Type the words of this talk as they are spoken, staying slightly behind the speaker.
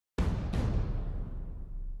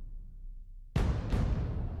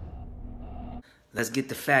let's get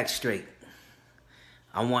the facts straight.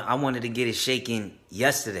 I wanted to get it shaken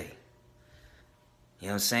yesterday. You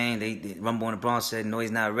know what I'm saying? They Rumble in the Bronx said, no,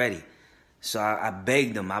 he's not ready. So I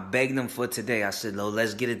begged them. I begged them for today. I said, no,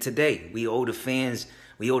 let's get it today. We owe the fans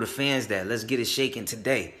that. Let's get it shaken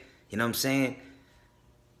today. You know what I'm saying?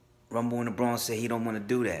 Rumble in the Bronx said he don't want to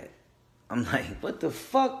do that. I'm like, what the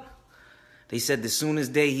fuck? They said the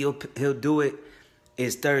soonest day he'll do it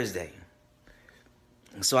is Thursday.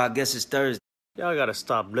 So I guess it's Thursday. Y'all gotta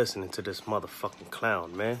stop listening to this motherfucking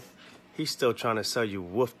clown, man. He's still trying to sell you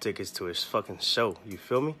wolf tickets to his fucking show, you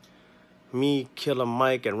feel me? Me, Killer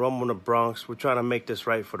Mike, and Rumble in the Bronx, we're trying to make this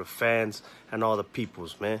right for the fans and all the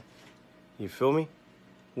peoples, man. You feel me?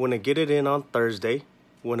 We're gonna get it in on Thursday.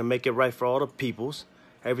 We're gonna make it right for all the peoples.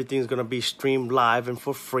 Everything's gonna be streamed live and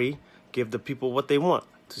for free. Give the people what they want,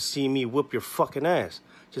 to see me whip your fucking ass.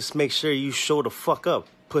 Just make sure you show the fuck up,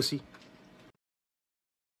 pussy.